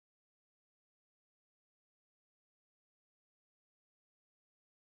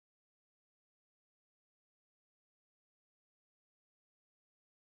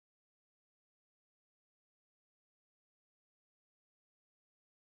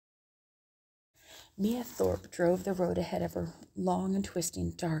Mia Thorpe drove the road ahead of her, long and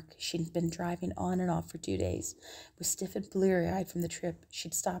twisting, dark. She'd been driving on and off for 2 days. Was stiff and bleary-eyed from the trip.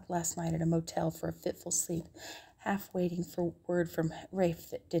 She'd stopped last night at a motel for a fitful sleep, half waiting for word from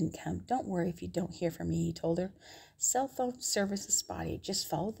Rafe that didn't come. "Don't worry if you don't hear from me," he told her. "Cell phone service is spotty. Just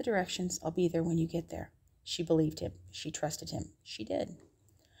follow the directions. I'll be there when you get there." She believed him. She trusted him. She did.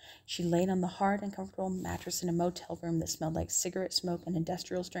 She laid on the hard and comfortable mattress in a motel room that smelled like cigarette smoke and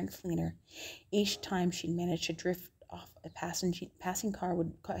industrial-strength cleaner. Each time she'd managed to drift off, a passing car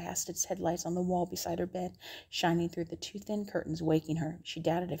would cast its headlights on the wall beside her bed, shining through the too thin curtains, waking her. She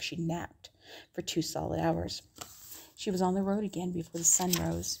doubted if she'd napped for 2 solid hours. She was on the road again before the sun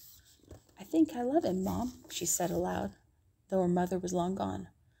rose. "I think I love him, Mom," she said aloud, though her mother was long gone.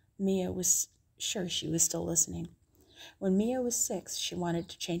 Mia was sure she was still listening. When Mia was 6, she wanted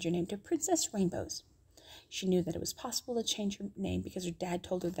to change her name to Princess Rainbows. She knew that it was possible to change her name because her dad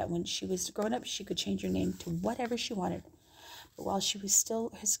told her that when she was grown up, she could change her name to whatever she wanted. But while she was still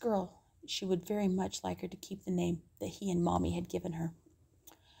his girl, she would very much like her to keep the name that he and Mommy had given her.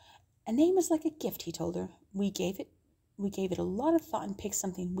 "A name is like a gift," he told her. We gave it a lot of thought and picked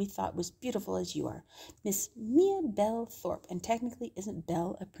something we thought was beautiful as you are. Miss Mia Belle Thorpe. And technically, isn't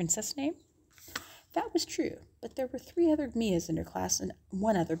Belle a princess name?" That was true, but there were 3 other Mias in her class and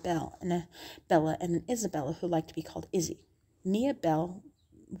one other Belle, and a Bella and an Isabella who liked to be called Izzy. Mia Belle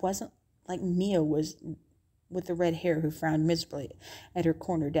wasn't like Mia was with the red hair who frowned miserably at her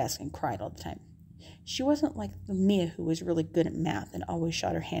corner desk and cried all the time. She wasn't like the Mia who was really good at math and always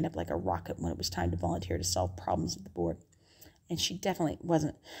shot her hand up like a rocket when it was time to volunteer to solve problems at the board. And she definitely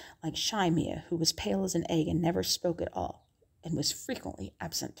wasn't like shy Mia, who was pale as an egg and never spoke at all and was frequently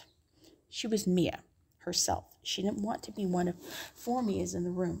absent. She was Mia, herself. She didn't want to be one of 4 Mias in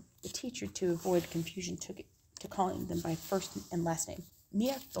the room. The teacher, to avoid confusion, took it to calling them by first and last name.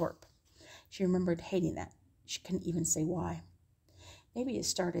 Mia Thorpe. She remembered hating that. She couldn't even say why. Maybe it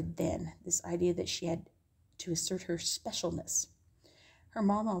started then, this idea that she had to assert her specialness. Her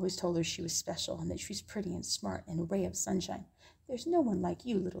mom always told her she was special and that she was pretty and smart and a ray of sunshine. "There's no one like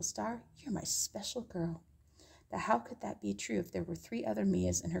you, little star. You're my special girl." But how could that be true if there were 3 other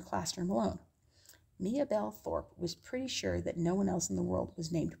Mias in her classroom alone? Mia Belle Thorpe was pretty sure that no one else in the world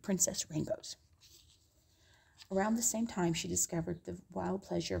was named Princess Rainbows. Around the same time, she discovered the wild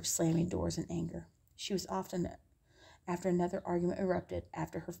pleasure of slamming doors in anger. She was often, after another argument erupted,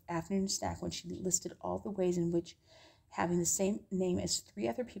 after her afternoon snack, when she listed all the ways in which having the same name as 3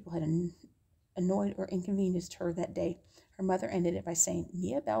 other people had annoyed or inconvenienced her that day. Her mother ended it by saying,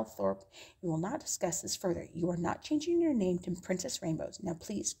 "Mia Belle Thorpe, we will not discuss this further. You are not changing your name to Princess Rainbows. Now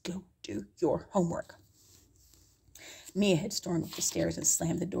please go do your homework." Mia had stormed up the stairs and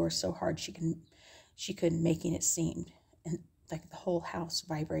slammed the door so hard she could, making it seem and like the whole house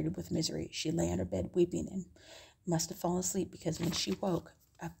vibrated with misery. She lay on her bed weeping and must have fallen asleep because when she woke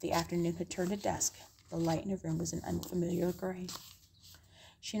up, the afternoon had turned to dusk. The light in her room was an unfamiliar gray.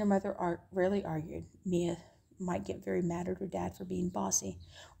 She and her mother rarely argued. Mia might get very mad at her dad for being bossy,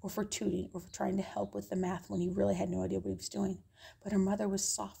 or for tooting, or for trying to help with the math when he really had no idea what he was doing. But her mother was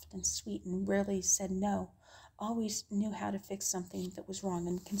soft and sweet and rarely said no, always knew how to fix something that was wrong,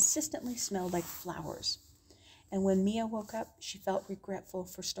 and consistently smelled like flowers. And when Mia woke up, she felt regretful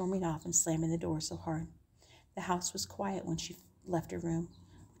for storming off and slamming the door so hard. The house was quiet when she left her room,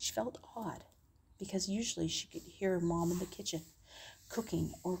 which felt odd, because usually she could hear her mom in the kitchen,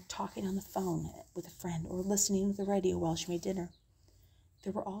 cooking or talking on the phone with a friend or listening to the radio while she made dinner.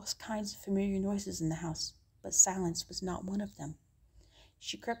 There were all kinds of familiar noises in the house, but silence was not one of them.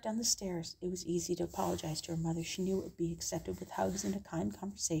 She crept down the stairs. It was easy to apologize to her mother. She knew it would be accepted with hugs and a kind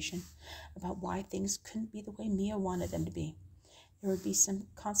conversation about why things couldn't be the way Mia wanted them to be. There would be some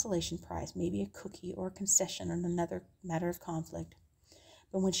consolation prize, maybe a cookie or a concession on another matter of conflict.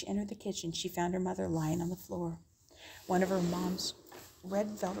 But when she entered the kitchen, she found her mother lying on the floor. One of her mom's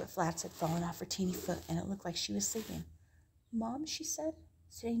red velvet flats had fallen off her teeny foot, and it looked like she was sleeping. "Mom," she said,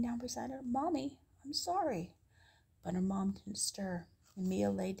 sitting down beside her. "Mommy, I'm sorry." But her mom didn't stir, and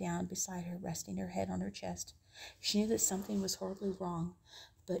Mia lay down beside her, resting her head on her chest. She knew that something was horribly wrong,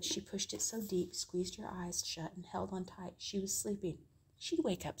 but she pushed it so deep, squeezed her eyes shut, and held on tight. She was sleeping. She'd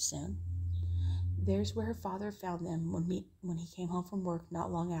wake up soon. There's where her father found them when he came home from work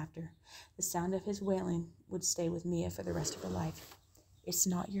not long after. The sound of his wailing would stay with Mia for the rest of her life. "It's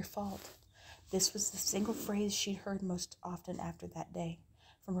not your fault." This was the single phrase she'd heard most often after that day,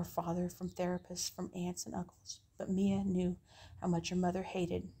 from her father, from therapists, from aunts and uncles. But Mia knew how much her mother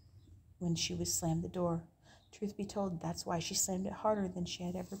hated when she was slammed the door. Truth be told, that's why she slammed it harder than she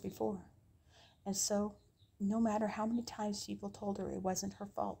had ever before. And so, no matter how many times people told her it wasn't her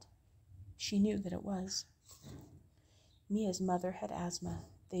fault, She knew that it was. Mia's mother had asthma.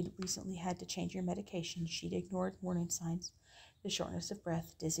 They'd recently had to change her medication. She'd ignored warning signs, the shortness of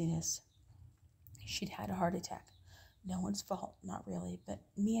breath, dizziness. She'd had a heart attack. No one's fault, not really, but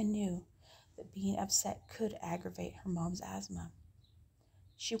Mia knew that being upset could aggravate her mom's asthma.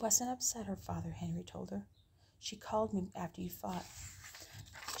 She wasn't upset, her father, Henry told her. She called me after you fought.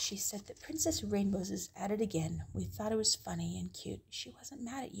 She said that Princess Rainbows is at it again. We thought it was funny and cute. She wasn't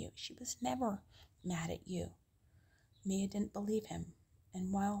mad at you. She was never mad at you. Mia didn't believe him,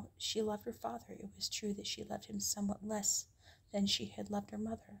 and while she loved her father, it was true that she loved him somewhat less than she had loved her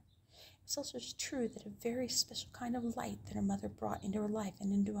mother. It was also true that a very special kind of light that her mother brought into her life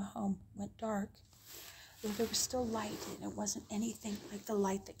and into a home went dark. Though there was still light, and it wasn't anything like the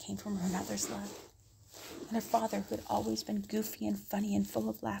light that came from her mother's love. And her father, who had always been goofy and funny and full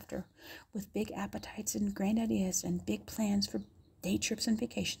of laughter, with big appetites and grand ideas and big plans for day trips and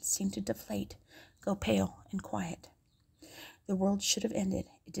vacations, seemed to deflate, go pale and quiet. The world should have ended.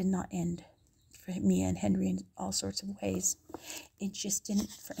 It did not end for Mia and Henry in all sorts of ways. It just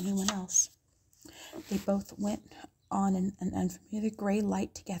didn't for anyone else. They both went on an unfamiliar gray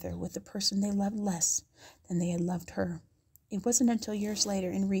light together with the person they loved less than they had loved her. It wasn't until years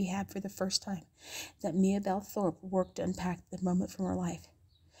later, in rehab for the first time, that Mia Bell Thorpe worked to unpack the moment from her life.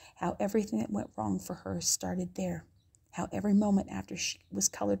 How everything that went wrong for her started there. How every moment after she was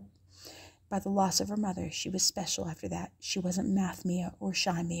colored by the loss of her mother, she was special after that. She wasn't math Mia or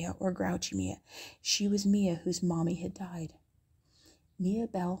shy Mia or grouchy Mia. She was Mia whose mommy had died. Mia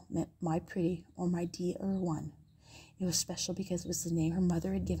Bell meant my pretty or my dear one. It was special because it was the name her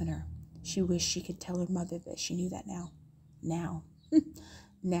mother had given her. She wished she could tell her mother that she knew that now.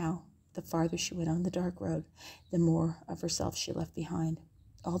 Now, the farther she went on the dark road, the more of herself she left behind.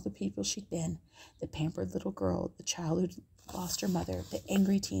 All the people she'd been, the pampered little girl, the child who'd lost her mother, the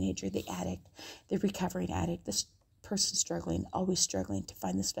angry teenager, the addict, the recovering addict, the person struggling, always struggling to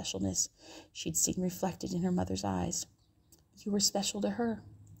find the specialness she'd seen reflected in her mother's eyes. You were special to her.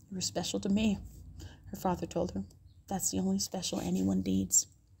 You were special to me, her father told her. That's the only special anyone needs.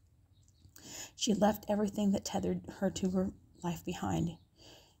 She left everything that tethered her to her life behind.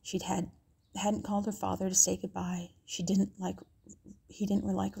 Hadn't called her father to say goodbye. He didn't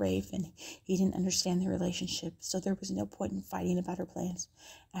like Rafe, and he didn't understand their relationship, so there was no point in fighting about her plans.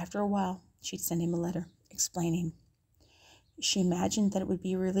 After a while, she'd send him a letter, explaining. She imagined that it would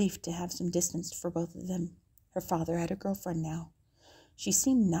be a relief to have some distance for both of them. Her father had a girlfriend now. She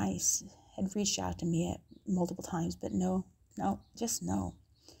seemed nice, had reached out to Mia multiple times, but just no.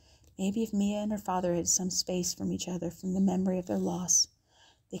 Maybe if Mia and her father had some space from each other, from the memory of their loss,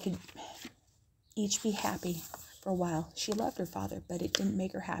 they could each be happy for a while. She loved her father, but it didn't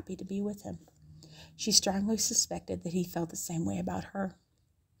make her happy to be with him. She strongly suspected that he felt the same way about her.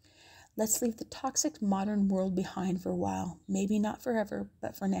 Let's leave the toxic modern world behind for a while. Maybe not forever,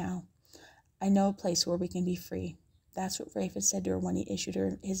 but for now. I know a place where we can be free. That's what Rafe had said to her when he issued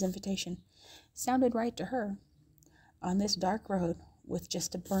her his invitation. It sounded right to her. On this dark road, with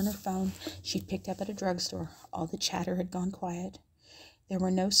just a burner phone she'd picked up at a drugstore, all the chatter had gone quiet. There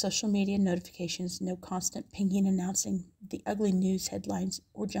were no social media notifications, no constant pinging announcing the ugly news headlines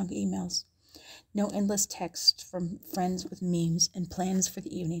or junk emails. No endless texts from friends with memes and plans for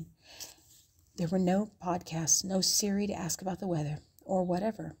the evening. There were no podcasts, no Siri to ask about the weather, or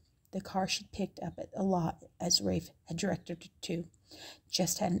whatever. The car she'd picked up at a lot, as Rafe had directed her to,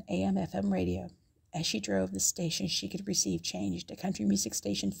 just had an AM/FM radio. As she drove, the station she could receive changed. A country music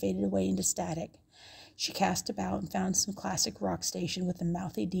station faded away into static. She cast about and found some classic rock station with a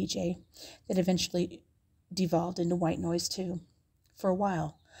mouthy DJ that eventually devolved into white noise too. For a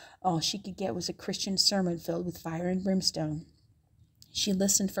while, all she could get was a Christian sermon filled with fire and brimstone. She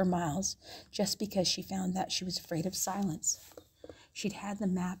listened for miles, just because she found that she was afraid of silence. She'd had the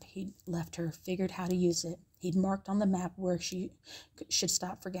map he'd left her, figured how to use it. He'd marked on the map where she should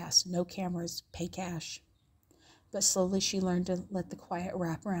stop for gas. No cameras, pay cash. But slowly she learned to let the quiet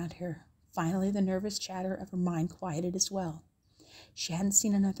wrap around her. Finally, the nervous chatter of her mind quieted as well. She hadn't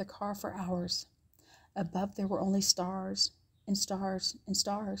seen another car for hours. Above there were only stars and stars and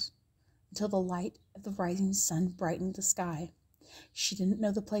stars, until the light of the rising sun brightened the sky. She didn't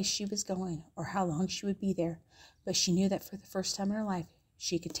know the place she was going or how long she would be there, but she knew that for the first time in her life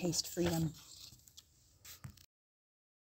she could taste freedom.